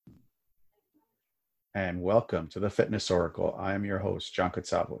and welcome to the Fitness Oracle. I am your host, John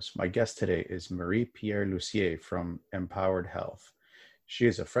Katsavos. My guest today is Marie-Pierre Lucier from Empowered Health. She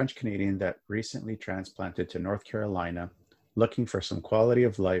is a French Canadian that recently transplanted to North Carolina, looking for some quality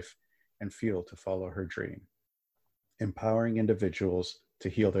of life and fuel to follow her dream, empowering individuals to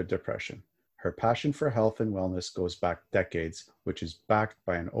heal their depression. Her passion for health and wellness goes back decades, which is backed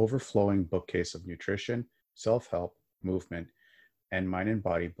by an overflowing bookcase of nutrition, self-help, movement, and mind and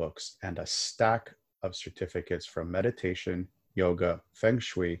body books, and a stack of certificates from meditation, yoga, feng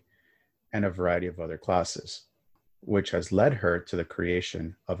shui, and a variety of other classes, which has led her to the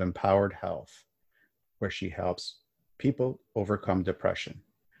creation of Empowered Health, where she helps people overcome depression.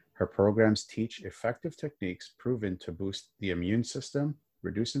 Her programs teach effective techniques proven to boost the immune system,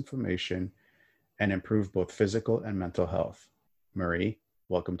 reduce inflammation, and improve both physical and mental health. Marie,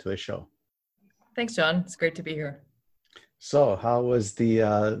 welcome to the show. Thanks, John. It's great to be here. So, how was the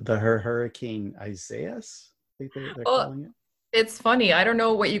Hurricane Isaias? I think they're calling it. It's funny. I don't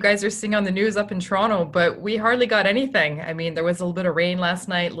know what you guys are seeing on the news up in Toronto, but we hardly got anything. I mean, there was a little bit of rain last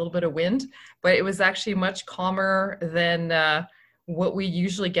night, a little bit of wind, but it was actually much calmer than what we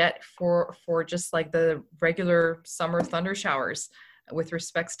usually get for just like the regular summer thunder showers with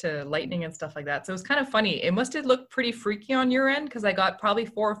respects to lightning and stuff like that. So it was kind of funny. It must have looked pretty freaky on your end because I got probably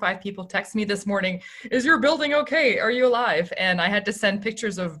 4 or 5 people text me this morning, "Is your building okay? Are you alive?" And I had to send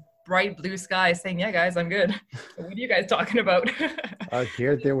pictures of bright blue sky saying, "Yeah, guys, I'm good." What are you guys talking about?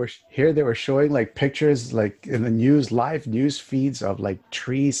 Here they were showing like pictures like in the news, live news feeds of like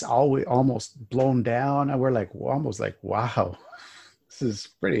trees almost blown down, and we're like almost like, wow, this is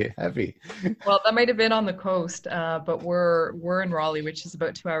pretty heavy. Well, that might have been on the coast, but we're in Raleigh, which is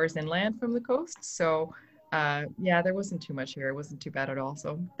about 2 hours inland from the coast. So, yeah, there wasn't too much here. It wasn't too bad at all.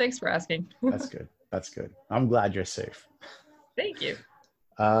 So, thanks for asking. That's good. That's good. I'm glad you're safe. Thank you.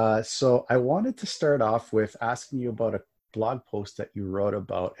 So I wanted to start off with asking you about a blog post that you wrote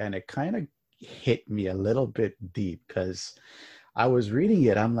about, and it kind of hit me a little bit deep because I was reading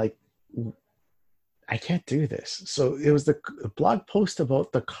it. I'm like, I can't do this. So it was the blog post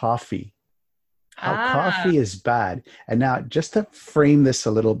about the coffee, how coffee is bad. And now just to frame this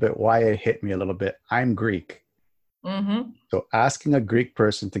a little bit, why it hit me a little bit, I'm Greek. Mm-hmm. So asking a Greek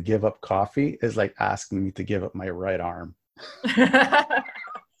person to give up coffee is like asking me to give up my right arm.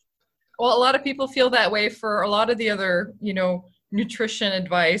 Well, a lot of people feel that way for a lot of the other, nutrition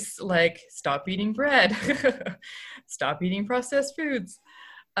advice, like stop eating bread, stop eating processed foods.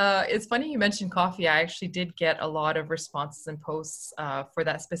 It's funny you mentioned coffee. I actually did get a lot of responses and posts for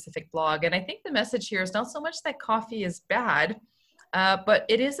that specific blog. And I think the message here is not so much that coffee is bad, but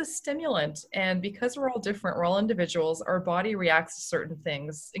it is a stimulant. And because we're all different, we're all individuals, our body reacts to certain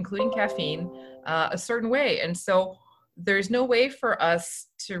things, including caffeine, a certain way. And so there's no way for us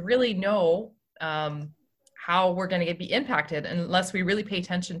to really know how we're going to be impacted unless we really pay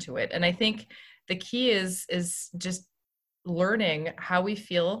attention to it. And I think the key is just learning how we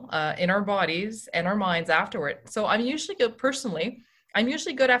feel in our bodies and our minds afterward. So I'm usually good personally. I'm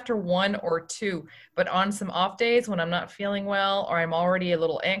usually good after 1 or 2, but on some off days when I'm not feeling well, or I'm already a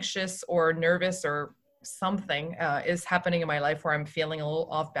little anxious or nervous, or something is happening in my life where I'm feeling a little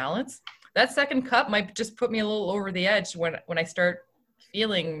off balance, that second cup might just put me a little over the edge when I start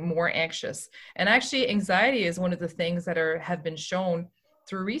feeling more anxious. And actually, anxiety is one of the things that have been shown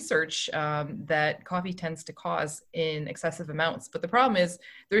through research that coffee tends to cause in excessive amounts. But the problem is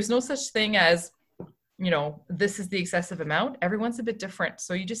there's no such thing as, this is the excessive amount. Everyone's a bit different.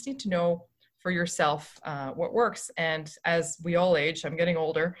 So you just need to know for yourself what works. And as we all age, I'm getting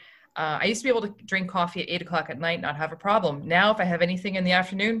older. I used to be able to drink coffee at 8 o'clock at night, not have a problem. Now, if I have anything in the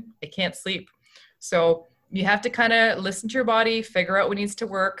afternoon, I can't sleep. So you have to kind of listen to your body, figure out what needs to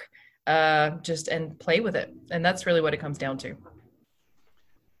work, and play with it. And that's really what it comes down to.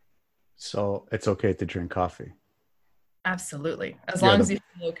 So it's okay to drink coffee. Absolutely. As long as you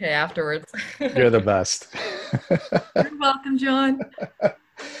feel okay afterwards. You're the best. You're welcome, John.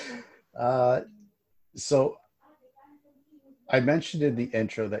 So I mentioned in the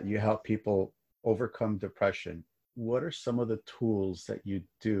intro that you help people overcome depression. What are some of the tools that you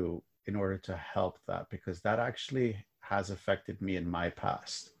do in order to help that? Because that actually has affected me in my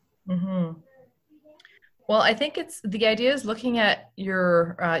past. Mm-hmm. Well, I think the idea is looking at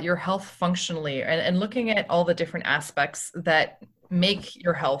your health functionally and looking at all the different aspects that make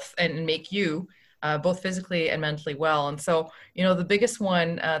your health and make you both physically and mentally well. And so, the biggest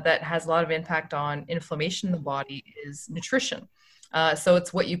one that has a lot of impact on inflammation in the body is nutrition. So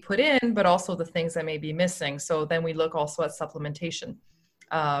it's what you put in, but also the things that may be missing. So then we look also at supplementation,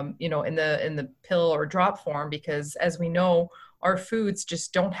 in the pill or drop form, because as we know, our foods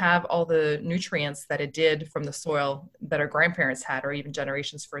just don't have all the nutrients that it did from the soil that our grandparents had, or even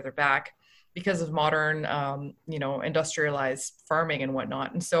generations further back, because of modern, industrialized farming and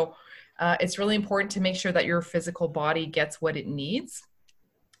whatnot. And so it's really important to make sure that your physical body gets what it needs.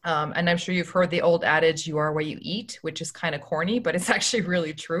 And I'm sure you've heard the old adage, you are what you eat, which is kind of corny, but it's actually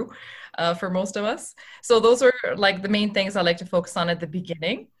really true for most of us. So those are like the main things I like to focus on at the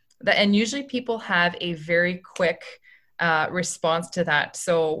beginning. And usually people have a very quick response to that.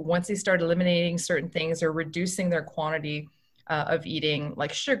 So once they start eliminating certain things or reducing their quantity of eating,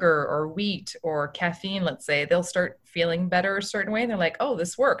 like sugar or wheat or caffeine, let's say, they'll start feeling better a certain way. And they're like, oh,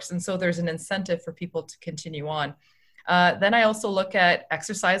 this works. And so there's an incentive for people to continue on. Then I also look at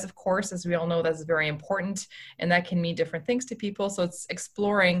exercise, of course, as we all know, that's very important, and that can mean different things to people. So it's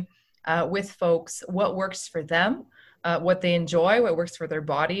exploring with folks what works for them, what they enjoy, what works for their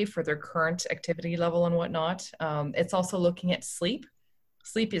body, for their current activity level and whatnot. It's also looking at sleep.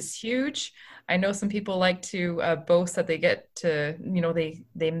 Sleep is huge. I know some people like to boast that they get to,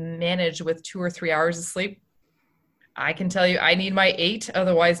 they manage with 2 or 3 hours of sleep. I can tell you, I need my 8,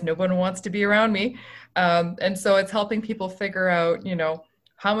 otherwise no one wants to be around me. And so it's helping people figure out,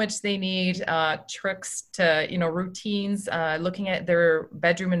 how much they need, tricks to, routines, looking at their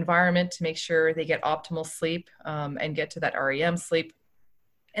bedroom environment to make sure they get optimal sleep and get to that REM sleep.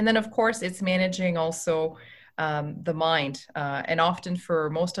 And then, of course, it's managing also the mind. And often for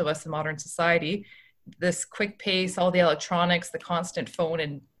most of us in modern society, this quick pace, all the electronics, the constant phone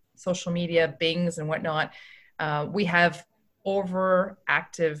and social media bings and whatnot, we have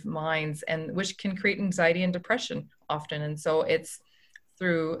overactive minds, and which can create anxiety and depression often. And so it's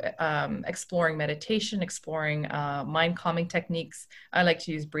through exploring meditation, exploring mind calming techniques. I like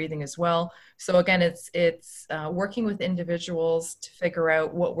to use breathing as well. So again, it's working with individuals to figure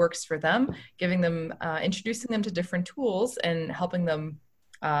out what works for them, giving them, introducing them to different tools, and helping them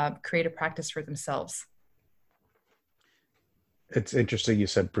create a practice for themselves. It's interesting you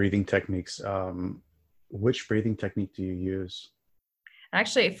said breathing techniques. Which breathing technique do you use?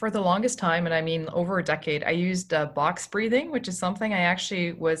 Actually, for the longest time, and I mean over a decade, I used box breathing, which is something I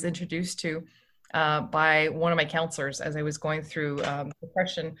actually was introduced to by one of my counselors as I was going through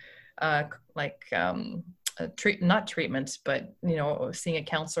depression, not treatment, but seeing a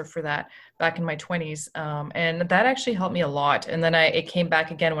counselor for that back in my 20s, and that actually helped me a lot. And then it came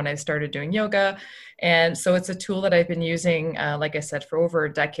back again when I started doing yoga, and so it's a tool that I've been using, like I said, for over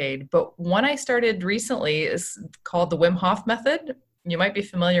a decade. But one I started recently is called the Wim Hof method. You might be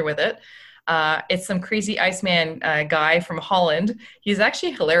familiar with it. It's some crazy Iceman guy from Holland. He's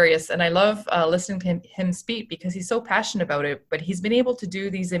actually hilarious, and I love listening to him speak because he's so passionate about it. But he's been able to do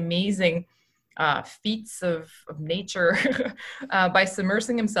these amazing feats of nature by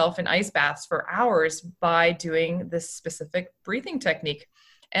submersing himself in ice baths for hours by doing this specific breathing technique.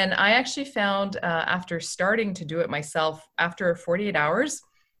 And I actually found after starting to do it myself, after 48 hours,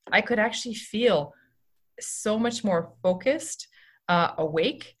 I could actually feel so much more focused,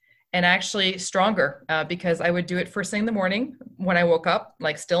 awake, and actually stronger because I would do it first thing in the morning when I woke up,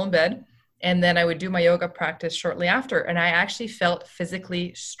 like still in bed. And then I would do my yoga practice shortly after. And I actually felt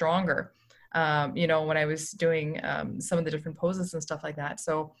physically stronger, when I was doing some of the different poses and stuff like that.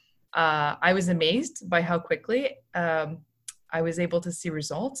 So I was amazed by how quickly I was able to see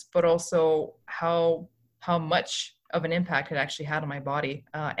results, but also how much of an impact it actually had on my body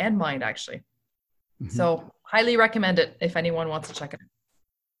and mind, actually. Mm-hmm. So highly recommend it if anyone wants to check it out.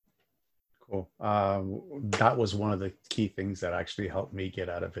 Cool. That was one of the key things that actually helped me get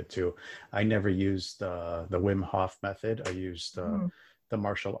out of it too. I never used the Wim Hof method. I used the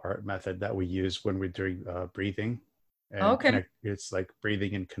martial art method that we use when we're doing breathing. And okay. It's like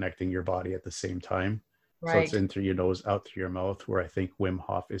breathing and connecting your body at the same time. Right. So it's in through your nose, out through your mouth, where I think Wim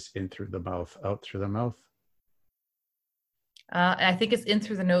Hof is in through the mouth, out through the mouth. I think it's in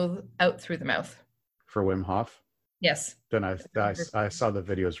through the nose, out through the mouth. For Wim Hof? Yes. Then I saw the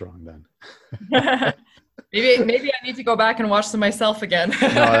videos wrong then. maybe I need to go back and watch them myself again.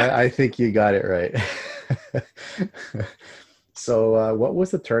 No, I think you got it right. So what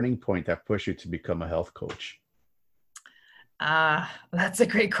was the turning point that pushed you to become a health coach? That's a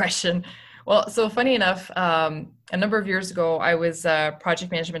great question. Well, so funny enough, a number of years ago, I was a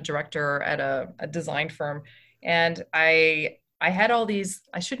project management director at a design firm. And I had all these,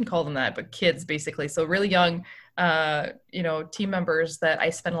 I shouldn't call them that, but kids basically. So really young, team members that I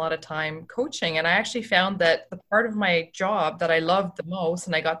spent a lot of time coaching. And I actually found that the part of my job that I loved the most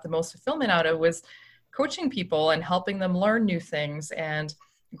and I got the most fulfillment out of was coaching people and helping them learn new things and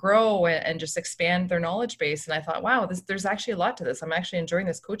grow and just expand their knowledge base. And I thought, wow, there's actually a lot to this. I'm actually enjoying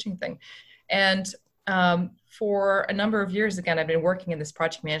this coaching thing. And For a number of years, again, I've been working in this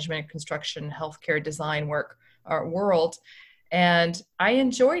project management, construction, healthcare design world, and I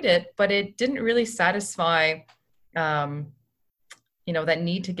enjoyed it, but it didn't really satisfy, um, that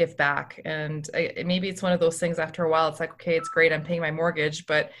need to give back. And maybe it's one of those things. After a while, it's like, okay, it's great, I'm paying my mortgage,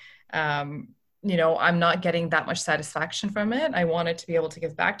 but I'm not getting that much satisfaction from it. I wanted to be able to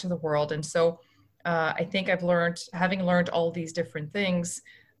give back to the world, and so I think having learned all these different things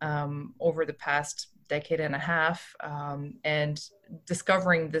over the past decade and a half, and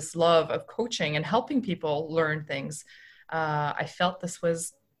discovering this love of coaching and helping people learn things, I felt this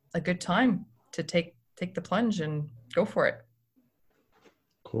was a good time to take the plunge and go for it.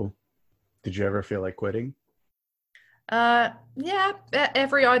 Cool. Did you ever feel like quitting? Yeah,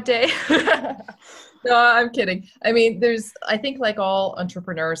 every odd day. No, I'm kidding. I mean, I think like all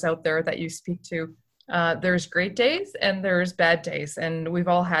entrepreneurs out there that you speak to, there's great days and there's bad days, and we've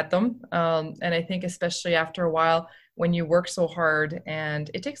all had them. And I think especially after a while, when you work so hard and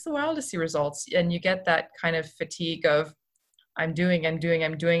it takes a while to see results, and you get that kind of fatigue of I'm doing, I'm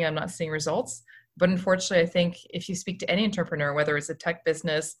not seeing results. But unfortunately, I think if you speak to any entrepreneur, whether it's a tech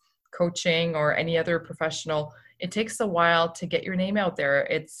business, coaching, or any other professional, it takes a while to get your name out there.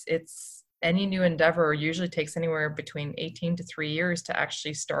 It's any new endeavor usually takes anywhere between 18 to 3 years to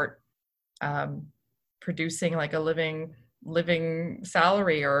actually start producing like a living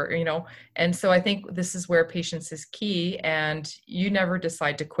salary, and so I think this is where patience is key, and you never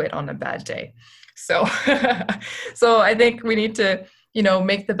decide to quit on a bad day. So so I think we need to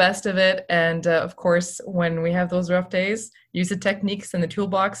make the best of it, and of course when we have those rough days, use the techniques in our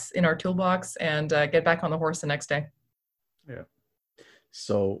toolbox, and get back on the horse the next day. Yeah.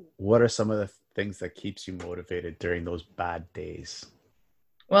 So what are some of the things that keeps you motivated during those bad days?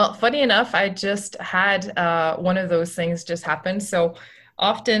 Well, funny enough, I just had one of those things just happen. So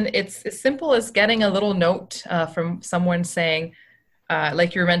often it's as simple as getting a little note from someone saying,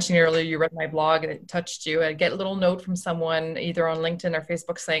 like you were mentioning earlier, you read my blog and it touched you. I get a little note from someone either on LinkedIn or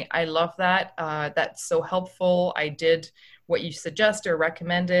Facebook saying, I love that. That's so helpful. I did what you suggest or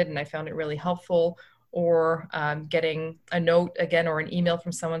recommended, and I found it really helpful. Or getting a note again or an email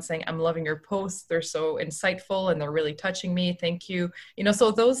from someone saying, I'm loving your posts. They're so insightful and they're really touching me. Thank you.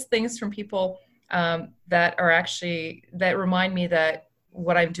 So those things from people that remind me that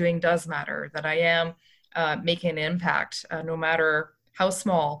what I'm doing does matter, that I am making an impact, no matter how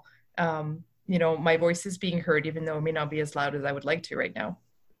small. My voice is being heard, even though it may not be as loud as I would like to right now.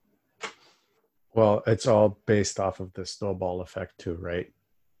 Well, it's all based off of the snowball effect too, right?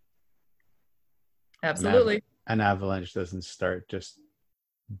 Absolutely. An avalanche doesn't start just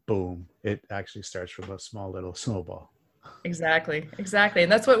boom. It actually starts from a small little snowball. Exactly.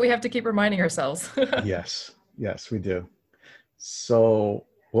 And that's what we have to keep reminding ourselves. Yes, we do. So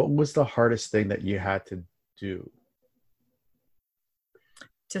what was the hardest thing that you had to do?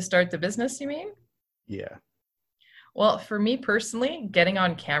 To start the business, you mean? Yeah. Well, for me personally, getting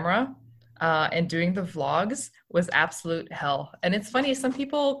on camera and doing the vlogs was absolute hell. And it's funny, some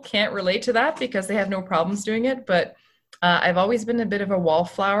people can't relate to that because they have no problems doing it. But I've always been a bit of a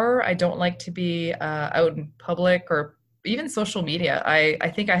wallflower. I don't like to be out in public or even social media. I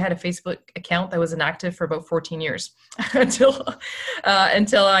think I had a Facebook account that was inactive for about 14 years until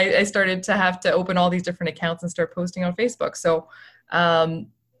I started to have to open all these different accounts and start posting on Facebook. So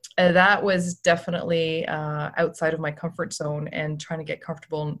that was definitely outside of my comfort zone, and trying to get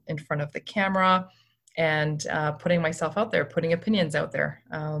comfortable in front of the camera and putting myself out there, putting opinions out there.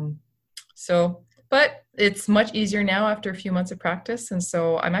 But it's much easier now after a few months of practice. And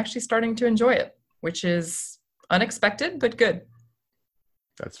so I'm actually starting to enjoy it, which is unexpected, but good.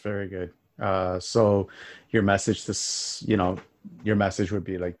 That's very good. So your message your message would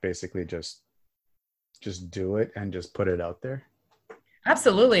be like basically just do it and just put it out there.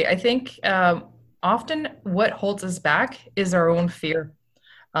 Absolutely. I think often what holds us back is our own fear.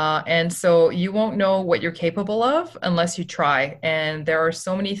 And so you won't know what you're capable of unless you try. And there are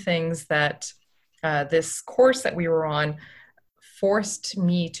so many things that this course that we were on forced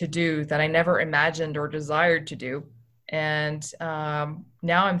me to do that I never imagined or desired to do. And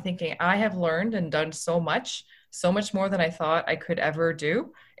now I'm thinking I have learned and done so much more than I thought I could ever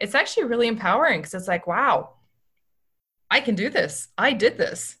do. It's actually really empowering because it's like, wow, I can do this. I did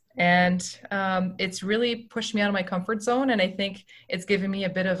this. And it's really pushed me out of my comfort zone. And I think it's given me a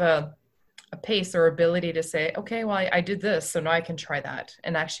bit of a pace or ability to say, okay, well, I did this, so now I can try that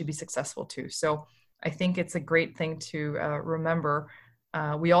and actually be successful too. So I think it's a great thing to remember.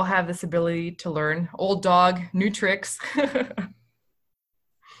 We all have this ability to learn. Old dog, new tricks.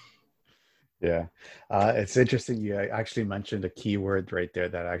 Yeah. It's interesting. You actually mentioned a key word right there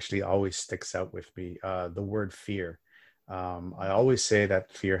that actually always sticks out with me, the word fear. I always say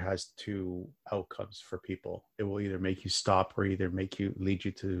that fear has two outcomes for people. It will either make you stop or either make you lead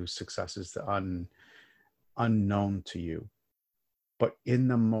you to successes that unknown to you. But in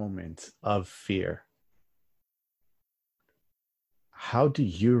the moment of fear, how do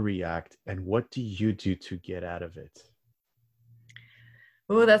you react and what do you do to get out of it?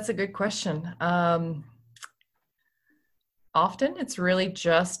 Oh, that's a good question. Often it's really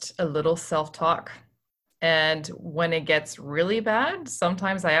just a little self-talk. And when it gets really bad,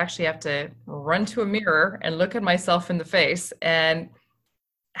 sometimes I actually have to run to a mirror and look at myself in the face and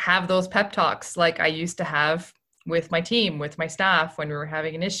have those pep talks like I used to have with my team, with my staff when we were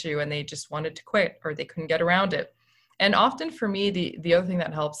having an issue and they just wanted to quit or they couldn't get around it. And often for me, the other thing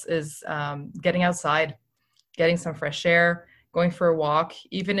that helps is getting outside, getting some fresh air, going for a walk,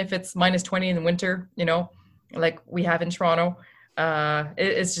 even if it's minus 20 in the winter, like we have in Toronto.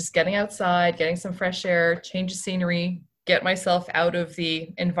 It's just getting outside, getting some fresh air, change of scenery, get myself out of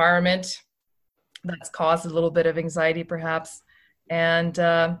the environment that's caused a little bit of anxiety perhaps, and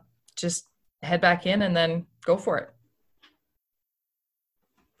just head back in and then go for it.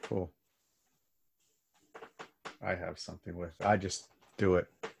 Cool. I have something I just do it.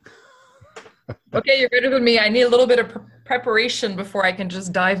 Okay, you're better than me. I need a little bit of preparation before I can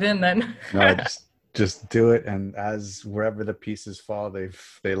just dive in then. No, just do it, and as wherever the pieces fall,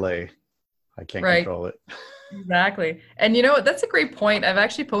 they lay. I can't Right. control it. Exactly. And you know what? That's a great point. I've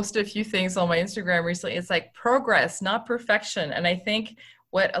actually posted a few things on my Instagram recently. It's like progress, not perfection. And I think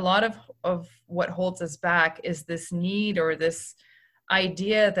what a lot of what holds us back is this need or this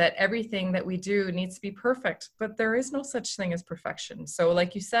idea that everything that we do needs to be perfect, but there is no such thing as perfection. So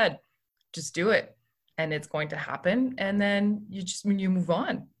like you said, just do it and it's going to happen. And then you move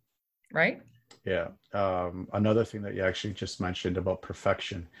on, right? Yeah. Another thing that you actually just mentioned about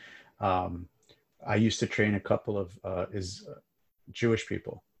perfection. I used to train a couple of Jewish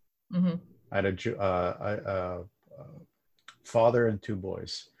people. Mm-hmm. I had a father and two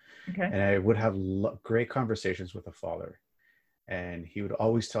boys, Okay. and I would have great conversations with the father, and he would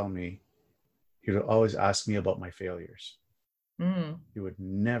always ask me about my failures. Mm. He would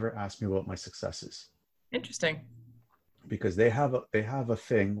never ask me about my successes. Interesting. Because they have a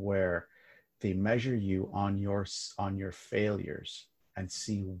thing where they measure you on your failures and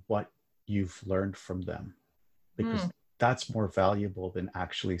see what you've learned from them, because that's more valuable than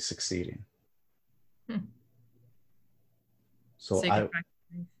actually succeeding. So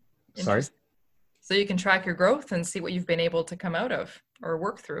sorry. So you can track your growth and see what you've been able to come out of or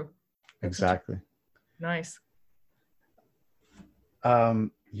work through. Exactly. Nice.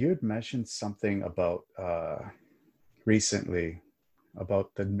 You had mentioned something about recently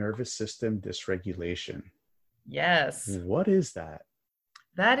about the nervous system dysregulation. Yes. What is that?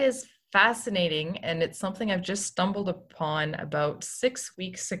 That is fascinating. And it's something I've just stumbled upon about 6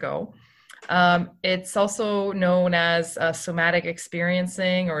 weeks ago. It's also known as somatic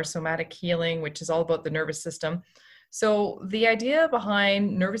experiencing or somatic healing, which is all about the nervous system. So the idea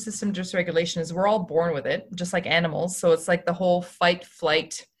behind nervous system dysregulation is we're all born with it, just like animals. So it's like the whole fight,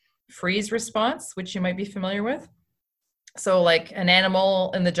 flight, freeze response, which you might be familiar with. So like an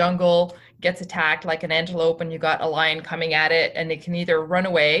animal in the jungle gets attacked like an antelope and you got a lion coming at it and it can either run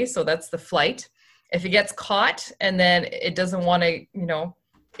away. So that's the flight. If it gets caught and then it doesn't want to,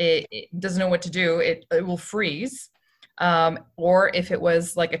 it doesn't know what to do, it will freeze. Or if it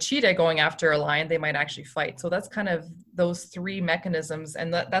was like a cheetah going after a lion, they might actually fight. So that's kind of those three mechanisms.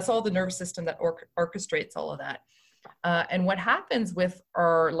 And that's all the nervous system that orchestrates all of that. And what happens with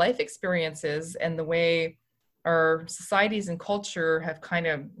our life experiences and the way our societies and culture have kind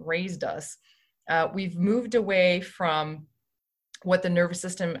of raised us, we've moved away from what the nervous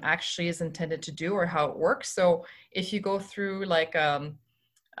system actually is intended to do or how it works. So if you go through like,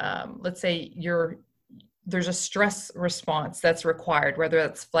 let's say there's a stress response that's required, whether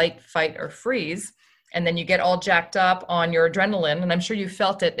that's flight, fight, or freeze, and then you get all jacked up on your adrenaline. And I'm sure you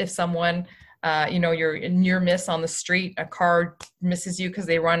felt it if someone, you're near miss on the street, a car misses you because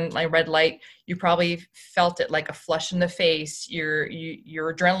they run like red light. You probably felt it like a flush in the face. Your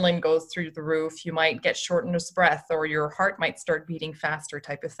adrenaline goes through the roof. You might get shortness of breath, or your heart might start beating faster,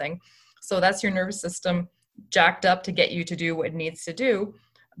 type of thing. So that's your nervous system jacked up to get you to do what it needs to do.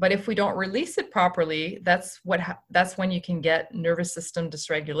 But if we don't release it properly, that's when you can get nervous system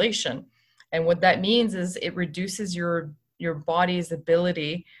dysregulation. And what that means is it reduces your body's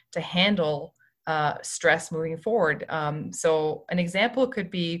ability to handle stress moving forward. So an example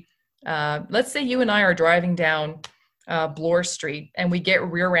could be, let's say you and I are driving down Bloor Street, and we get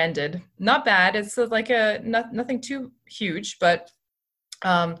rear-ended. Not bad. It's like nothing too huge, but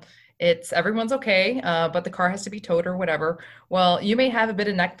um, it's everyone's okay, but the car has to be towed or whatever. Well, you may have a bit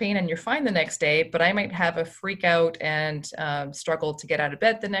of neck pain and you're fine the next day, but I might have a freak out and struggle to get out of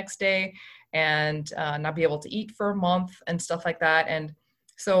bed the next day and not be able to eat for a month and stuff like that. And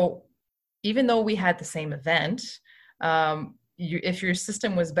so even though we had the same event, if your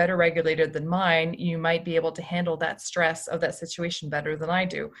system was better regulated than mine, you might be able to handle that stress of that situation better than I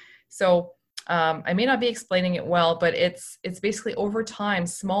do. So I may not be explaining it well, but it's basically over time,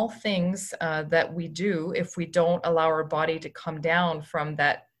 small things that we do if we don't allow our body to come down from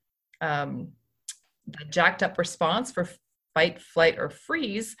that jacked up response for fight, flight, or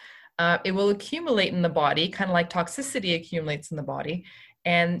freeze. It will accumulate in the body, kind of like toxicity accumulates in the body,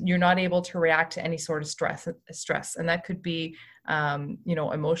 and you're not able to react to any sort of stress. And that could be,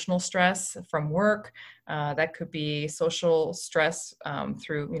 emotional stress from work. That could be social stress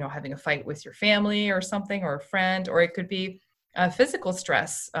through, having a fight with your family or something, or a friend, or it could be physical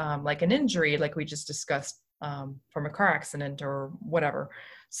stress, like an injury, like we just discussed from a car accident or whatever.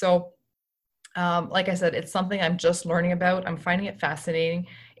 So like I said, it's something I'm just learning about. I'm finding it fascinating.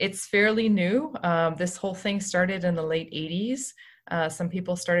 It's fairly new. This whole thing started in the late 80s. Some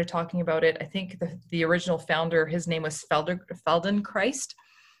people started talking about it. I think the original founder, his name was Feldenkrais.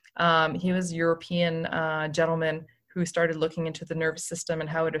 He was a European gentleman who started looking into the nervous system and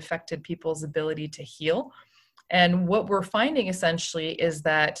how it affected people's ability to heal. And what we're finding essentially is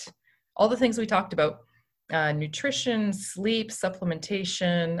that all the things we talked about, nutrition, sleep,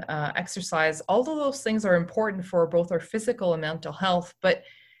 supplementation, exercise, all of those things are important for both our physical and mental health. But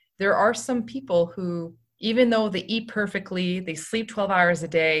there are some people who, even though they eat perfectly, they sleep 12 hours a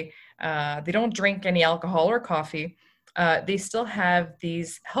day, they don't drink any alcohol or coffee, they still have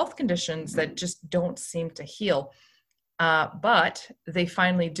these health conditions that just don't seem to heal. But they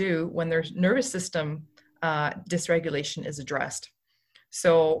finally do when their nervous system dysregulation is addressed.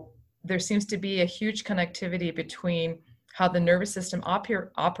 So there seems to be a huge connectivity between how the nervous system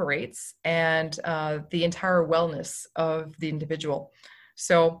operates and the entire wellness of the individual.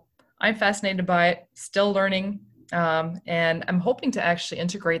 So I'm fascinated by it, still learning, and I'm hoping to actually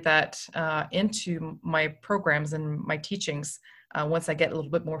integrate that into my programs and my teachings once I get a little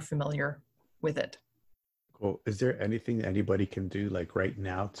bit more familiar with it. Cool. Is there anything that anybody can do like right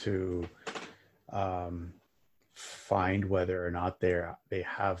now to find whether or not they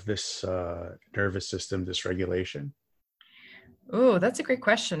have this nervous system dysregulation? Oh, that's a great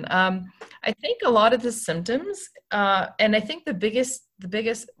question. I think a lot of the symptoms, and I think the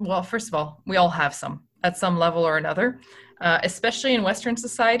biggest, well, first of all, we all have some at some level or another, especially in Western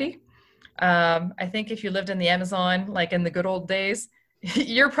society. I think if you lived in the Amazon, like in the good old days,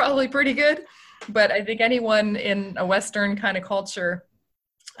 you're probably pretty good. But I think anyone in a Western kind of culture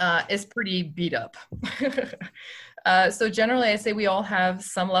is pretty beat up. So generally, I say we all have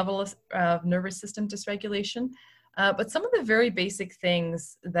some level of nervous system dysregulation. But some of the very basic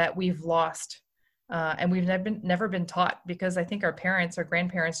things that we've lost and we've never been taught, because I think our parents, our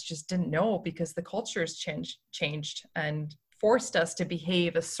grandparents just didn't know, because the culture has changed and forced us to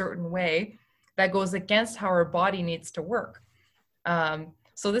behave a certain way that goes against how our body needs to work.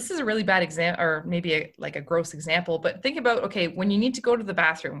 So this is a really bad example, or maybe like a gross example, but think about, okay, when you need to go to the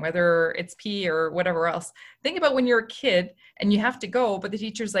bathroom, whether it's pee or whatever else, think about when you're a kid and you have to go, but the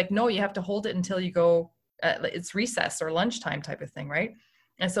teacher's like, no, you have to hold it until you go. It's recess or lunchtime type of thing, right?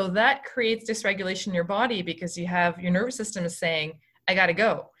 And so that creates dysregulation in your body, because you have your nervous system is saying, I got to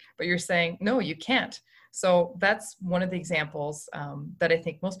go, but you're saying, no, you can't. So that's one of the examples that I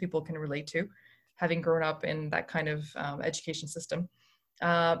think most people can relate to, having grown up in that kind of education system.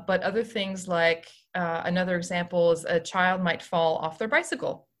 But other things like another example is a child might fall off their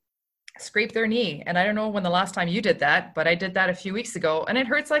bicycle, scrape their knee. And I don't know when the last time you did that, but I did that a few weeks ago and it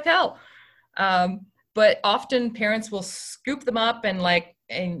hurts like hell. But often parents will scoop them up and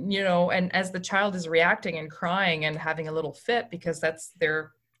as the child is reacting and crying and having a little fit, because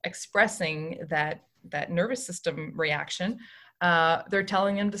they're expressing that nervous system reaction, they're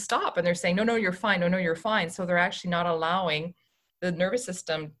telling them to stop, and they're saying, no, you're fine. No, you're fine. So they're actually not allowing the nervous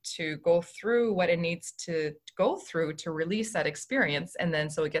system to go through what it needs to go through to release that experience. And then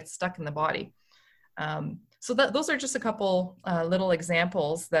so it gets stuck in the body. So those are just a couple little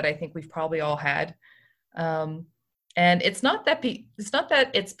examples that I think we've probably all had. And it's not that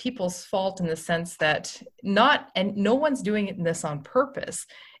it's people's fault, in the sense that no one's doing this on purpose.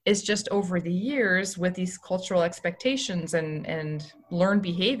 It's just over the years, with these cultural expectations and learned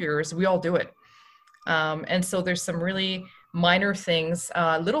behaviors, we all do it. And so there's some really minor things,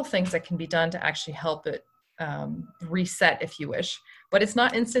 little things that can be done to actually help it reset, if you wish. But it's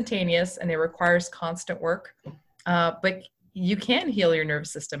not instantaneous, and it requires constant work. But you can heal your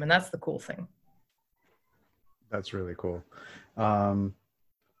nervous system, and that's the cool thing. That's really cool. Um,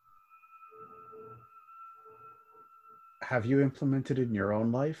 have you implemented in your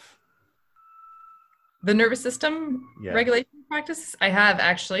own life? The nervous system Yeah. regulation practice, I have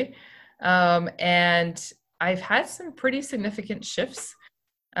actually. And I've had some pretty significant shifts.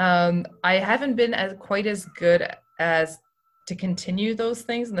 I haven't been quite as good as to continue those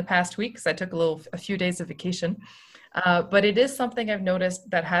things in the past week because I took a few days of vacation. But it is something I've noticed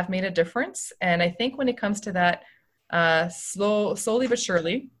that have made a difference. And I think when it comes to that, slowly but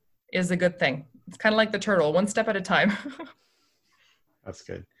surely is a good thing. It's kind of like the turtle, one step at a time. That's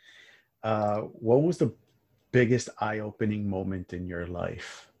good. What was the biggest eye-opening moment in your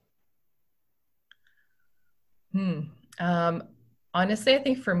life? Hmm. Um, Honestly, I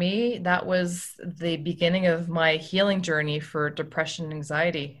think for me, that was the beginning of my healing journey for depression and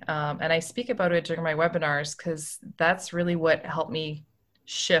anxiety. And I speak about it during my webinars because that's really what helped me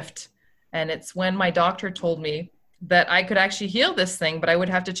shift. And it's when my doctor told me that I could actually heal this thing, but I would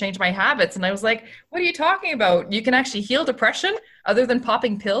have to change my habits. And I was like, what are you talking about? You can actually heal depression other than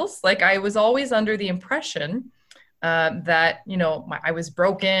popping pills? Like I was always under the impression that I was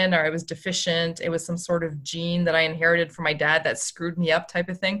broken or I was deficient. It was some sort of gene that I inherited from my dad that screwed me up, type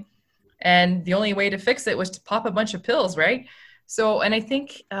of thing. And the only way to fix it was to pop a bunch of pills, right? So, and I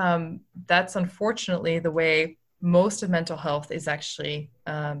think that's unfortunately the way most of mental health is actually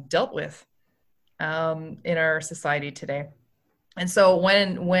dealt with in our society today. And so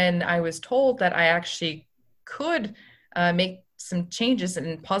when I was told that I actually could make some changes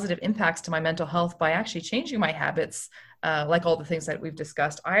and positive impacts to my mental health by actually changing my habits, like all the things that we've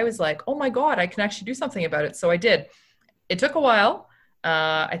discussed, I was like, oh my God, I can actually do something about it. So I did. It took a while.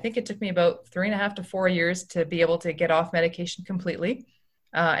 I think it took me about 3.5 to 4 years to be able to get off medication completely.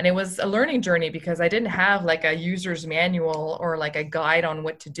 And it was a learning journey because I didn't have like a user's manual or like a guide on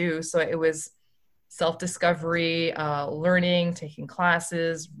what to do. So it was self-discovery, learning, taking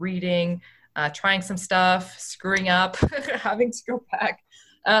classes, reading, trying some stuff, screwing up, having to go back.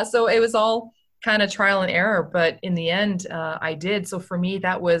 So it was all kind of trial and error, but in the end, I did. So for me,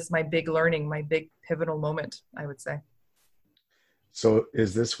 that was my big learning, my big pivotal moment, I would say. So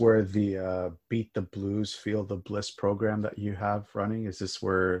is this where the Beat the Blues, Feel the Bliss program that you have running? Is this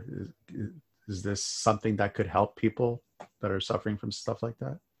something that could help people that are suffering from stuff like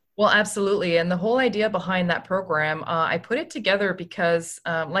that? Well, absolutely. And the whole idea behind that program, I put it together because,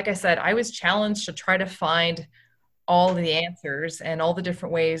 like I said, I was challenged to try to find all the answers and all the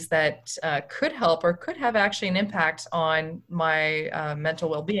different ways that could help or could have actually an impact on my mental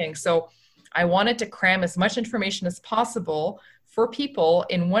well-being. So I wanted to cram as much information as possible for people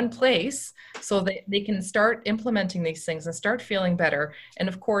in one place so that they can start implementing these things and start feeling better. And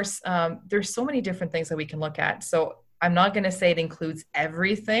of course, there's so many different things that we can look at. So I'm not going to say it includes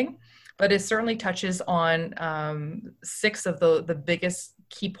everything, but it certainly touches on 6 of the biggest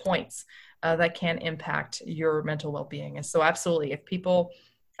key points that can impact your mental well-being. And so absolutely, if people,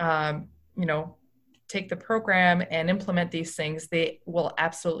 you know, take the program and implement these things, they will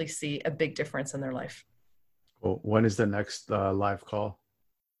absolutely see a big difference in their life. Well, when is the next live call?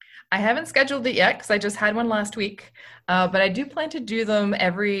 I haven't scheduled it yet because I just had one last week, but I do plan to do them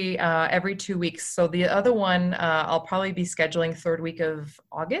every 2 weeks. So the other one I'll probably be scheduling 3rd week of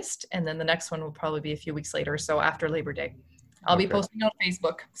August, and then the next one will probably be a few weeks later, so after Labor Day. I'll be Okay. posting on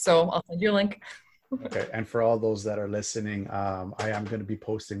Facebook, so I'll send you a link. Okay. And for all those that are listening, I am going to be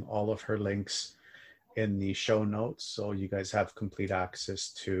posting all of her links in the show notes, so you guys have complete access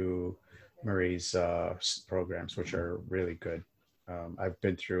to Marie's programs, which are really good. I've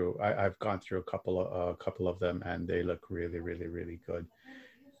gone through a couple of them, and they look really, really, really good.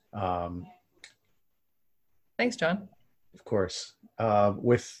 Um, Thanks, John. of course,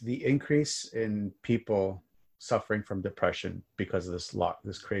 with the increase in people suffering from depression because of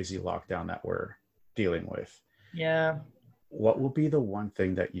this crazy lockdown that we're dealing with, Yeah. what will be the one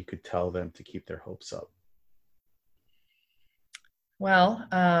thing that you could tell them to keep their hopes up? Well,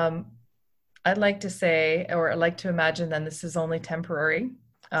 I'd like to say, or I'd like to imagine then this is only temporary.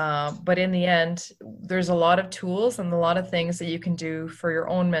 But in the end, there's a lot of tools and a lot of things that you can do for your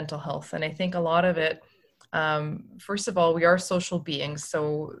own mental health. And I think a lot of it, first of all, we are social beings.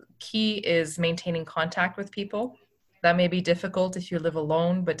 So key is maintaining contact with people. That may be difficult if you live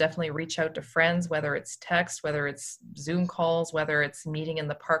alone, but definitely reach out to friends, whether it's text, whether it's Zoom calls, whether it's meeting in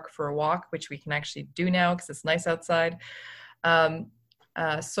the park for a walk, which we can actually do now because it's nice outside. Um,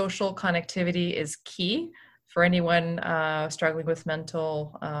 Social connectivity is key for anyone struggling with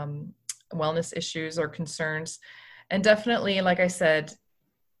mental wellness issues or concerns. And definitely, like I said,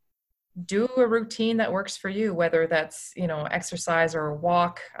 do a routine that works for you, whether that's, exercise or a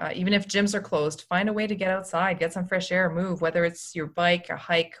walk. Even if gyms are closed, find a way to get outside, get some fresh air, move, whether it's your bike, a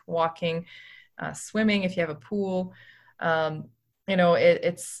hike, walking, swimming if you have a pool.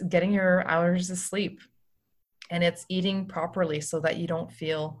 It's getting your hours of sleep, and it's eating properly so that you don't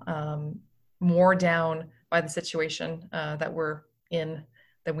feel more down by the situation that we're in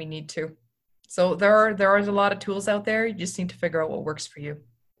than we need to. So there are a lot of tools out there. You just need to figure out what works for you.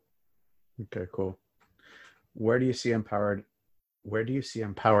 Okay, cool. Where do you see empowered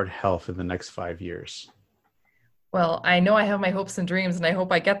health in the next 5 years? Well, I know I have my hopes and dreams, and I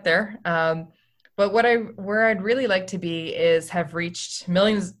hope I get there. But where I'd really like to be is have reached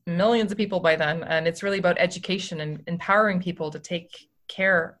millions of people by then. And it's really about education and empowering people to take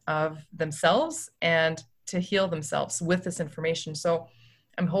care of themselves and to heal themselves with this information. So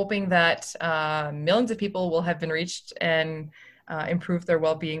I'm hoping that millions of people will have been reached and improve their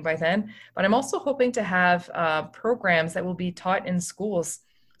well-being by then. But I'm also hoping to have programs that will be taught in schools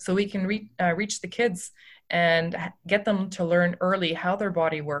so we can reach the kids and get them to learn early how their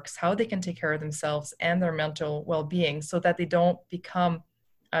body works, how they can take care of themselves and their mental well-being, so that they don't become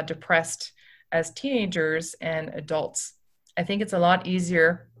depressed as teenagers and adults. I think it's a lot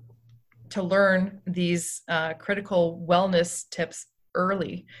easier to learn these critical wellness tips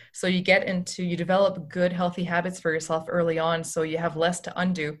early. So you develop good, healthy habits for yourself early on, so you have less to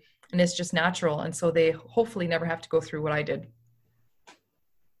undo, and it's just natural. And so they hopefully never have to go through what I did.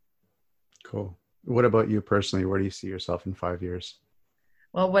 Cool. What about you personally? Where do you see yourself in 5 years?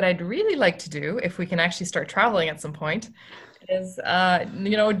 Well, what I'd really like to do, if we can actually start traveling at some point, is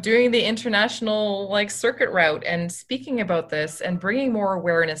doing the international circuit route and speaking about this and bringing more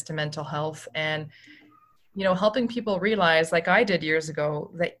awareness to mental health, and helping people realize, like I did years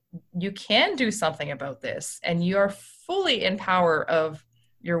ago, that you can do something about this and you are fully in power of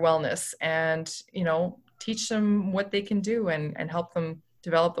your wellness, and teach them what they can do and help them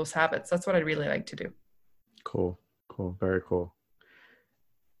develop those habits. That's what I'd really like to do. Cool. Very cool.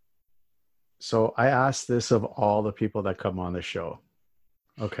 So I asked this of all the people that come on the show.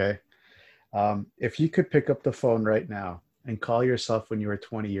 Okay. If you could pick up the phone right now and call yourself when you were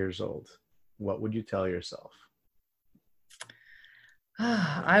 20 years old, what would you tell yourself?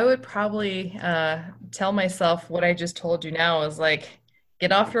 I would probably tell myself what I just told you now, is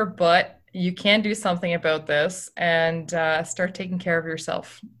get off your butt. You can do something about this, and start taking care of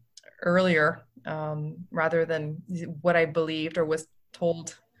yourself earlier, rather than what I believed or was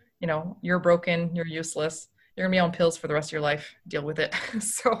told. You're broken, you're useless, you're gonna be on pills for the rest of your life, deal with it.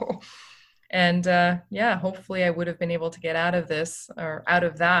 And hopefully I would have been able to get out of this or out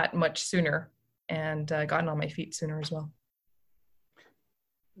of that much sooner, and gotten on my feet sooner as well.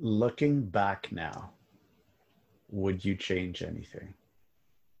 Looking back now, would you change anything?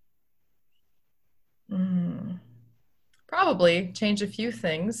 Probably change a few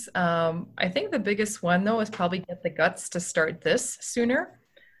things. I think the biggest one, though, is probably get the guts to start this sooner.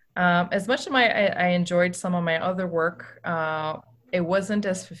 As much as I enjoyed some of my other work, it wasn't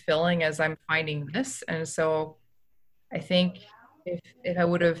as fulfilling as I'm finding this. And so I think if I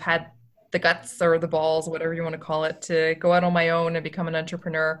would have had the guts or the balls, whatever you want to call it, to go out on my own and become an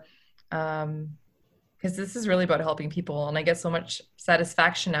entrepreneur, because this is really about helping people and I get so much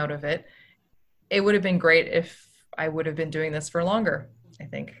satisfaction out of it. It would have been great if I would have been doing this for longer, I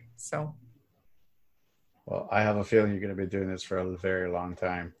think. So. Well, I have a feeling you're going to be doing this for a very long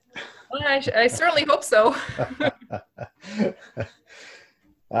time. Well, I certainly hope so.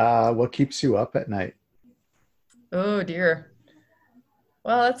 What keeps you up at night? Oh, dear.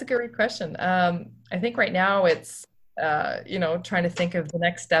 Well, that's a great question. I think right now it's, trying to think of the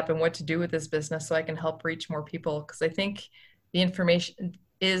next step and what to do with this business so I can help reach more people. Because I think the information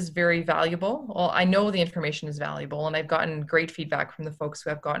is very valuable. Well, I know the information is valuable, and I've gotten great feedback from the folks who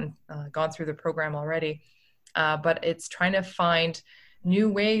have gone through the program already. But it's trying to find new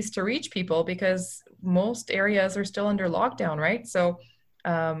ways to reach people, because most areas are still under lockdown, right? So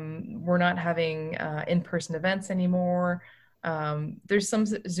we're not having in-person events anymore. There's some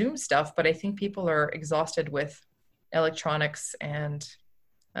Zoom stuff, but I think people are exhausted with electronics and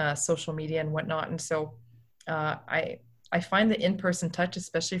social media and whatnot. And so I find the in-person touch,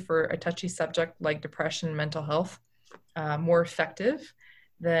 especially for a touchy subject like depression and mental health, more effective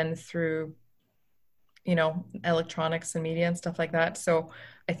than through, electronics and media and stuff like that. So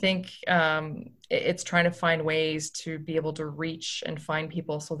I think it's trying to find ways to be able to reach and find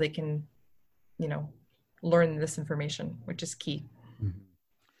people so they can, learn this information, which is key.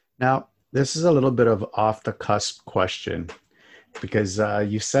 Now, this is a little bit of off the cusp question. because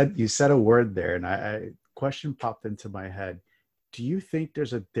you said a word there, and I question popped into my head. Do you think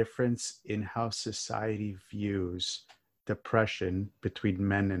there's a difference in how society views depression between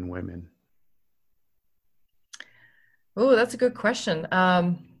men and women? Oh, that's a good question.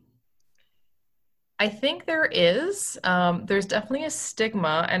 I think there is. There's definitely a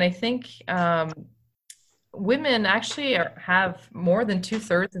stigma, and I think women actually have more than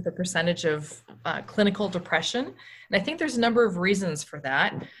two-thirds of the percentage of clinical depression. And I think there's a number of reasons for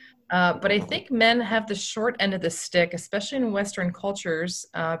that. But I think men have the short end of the stick, especially in Western cultures,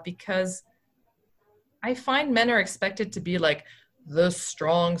 because I find men are expected to be like the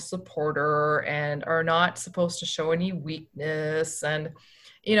strong supporter and are not supposed to show any weakness. And,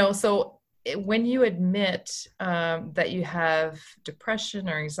 so when you admit that you have depression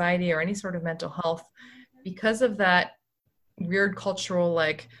or anxiety or any sort of mental health, because of that weird cultural,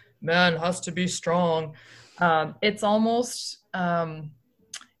 like, man has to be strong, it's almost, and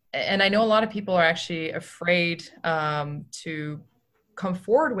I know a lot of people are actually afraid to come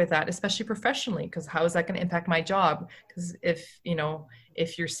forward with that, especially professionally, because how is that going to impact my job? Because if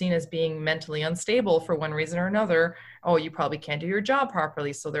you're seen as being mentally unstable for one reason or another, oh, you probably can't do your job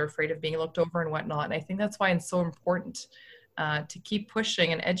properly. So they're afraid of being looked over and whatnot. And I think that's why it's so important to keep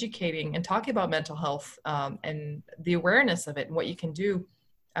pushing and educating and talking about mental health and the awareness of it and what you can do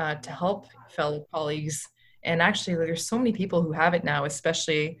to help fellow colleagues. And actually, there's so many people who have it now,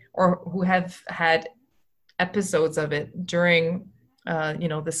 especially, or who have had episodes of it during,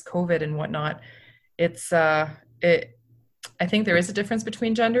 this COVID and whatnot. It's, I think there is a difference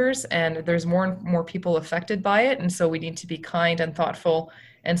between genders, and there's more and more people affected by it. And so we need to be kind and thoughtful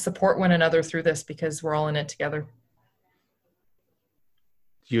and support one another through this because we're all in it together.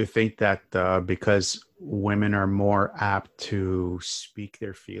 Do you think that because women are more apt to speak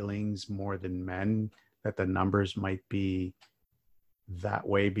their feelings more than men, that the numbers might be that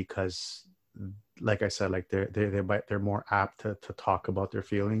way because, like I said, like they're more apt to talk about their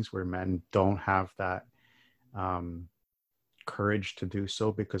feelings, where men don't have that um, courage to do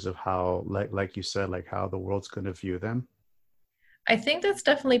so because of how, like you said, like how the world's going to view them? I think that's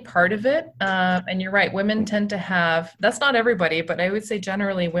definitely part of it. And you're right, women tend to have, that's not everybody, but I would say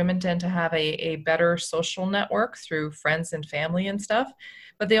generally women tend to have a better social network through friends and family and stuff.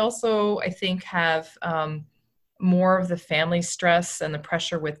 But they also, I think, have more of the family stress and the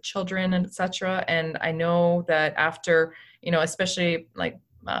pressure with children and etc. And I know that after, especially like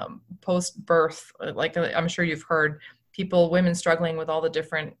post birth, like I'm sure you've heard women struggling with all the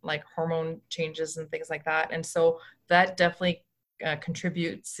different like hormone changes and things like that. And so that definitely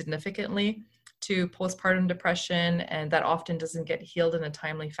contribute significantly to postpartum depression, and that often doesn't get healed in a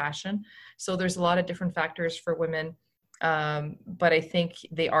timely fashion. So there's a lot of different factors for women, but I think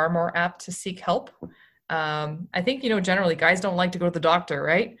they are more apt to seek help. I think, generally guys don't like to go to the doctor,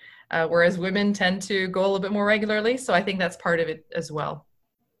 right? Whereas women tend to go a little bit more regularly. So I think that's part of it as well.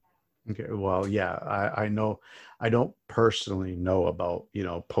 Okay, well, yeah, I know. I don't personally know about,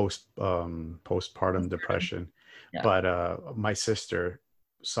 postpartum depression, Yeah. but my sister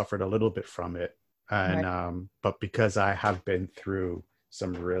suffered a little bit from it, and Right. but because I have been through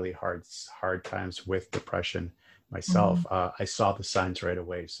some really hard times with depression Mhm. myself, I saw the signs right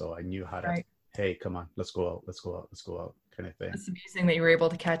away, so I knew how to, Right. hey, come on, let's go out, let's go out, let's go out, kind of thing. It's amazing that you were able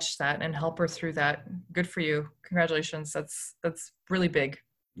to catch that and help her through that. Good for you. Congratulations. That's really big.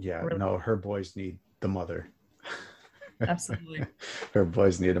 Yeah, Really, no, her boys need the mother. absolutely. Her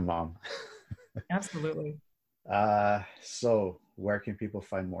boys need a mom. Absolutely. So where can people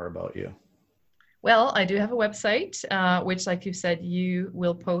find more about you? Well, I do have a website, which, like you said, you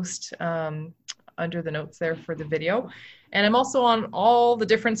will post under the notes there for the video. And I'm also on all the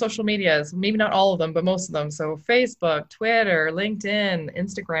different social medias, maybe not all of them, but most of them. So Facebook, Twitter, LinkedIn,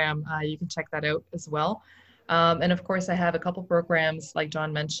 Instagram, you can check that out as well. And of course, I have a couple programs, like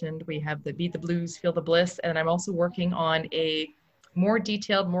John mentioned. We have the Beat the Blues, Feel the Bliss, and I'm also working on a more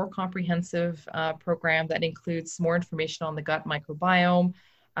detailed, more comprehensive program that includes more information on the gut microbiome.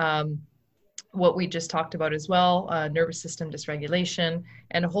 Um, what we just talked about as well, nervous system dysregulation,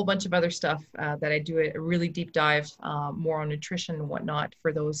 and a whole bunch of other stuff that I do a really deep dive, more on nutrition and whatnot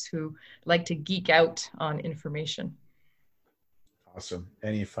for those who like to geek out on information. Awesome.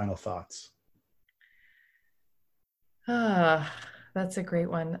 Any final thoughts? Ah, that's a great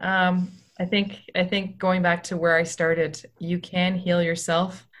one. I think going back to where I started, you can heal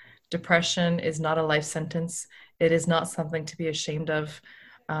yourself. Depression is not a life sentence. It is not something to be ashamed of.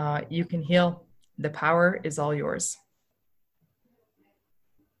 You can heal. The power is all yours.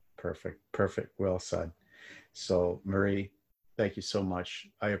 Perfect. Perfect. Well said. So, Marie, thank you so much.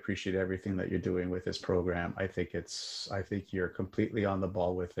 I appreciate everything that you're doing with this program. I think you're completely on the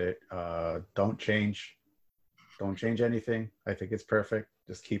ball with it. Don't change anything. I think it's perfect.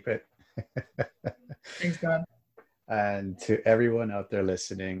 Just keep it. Thanks, God. And to everyone out there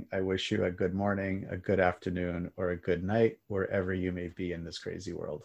listening, I wish you a good morning, a good afternoon, or a good night, wherever you may be in this crazy world.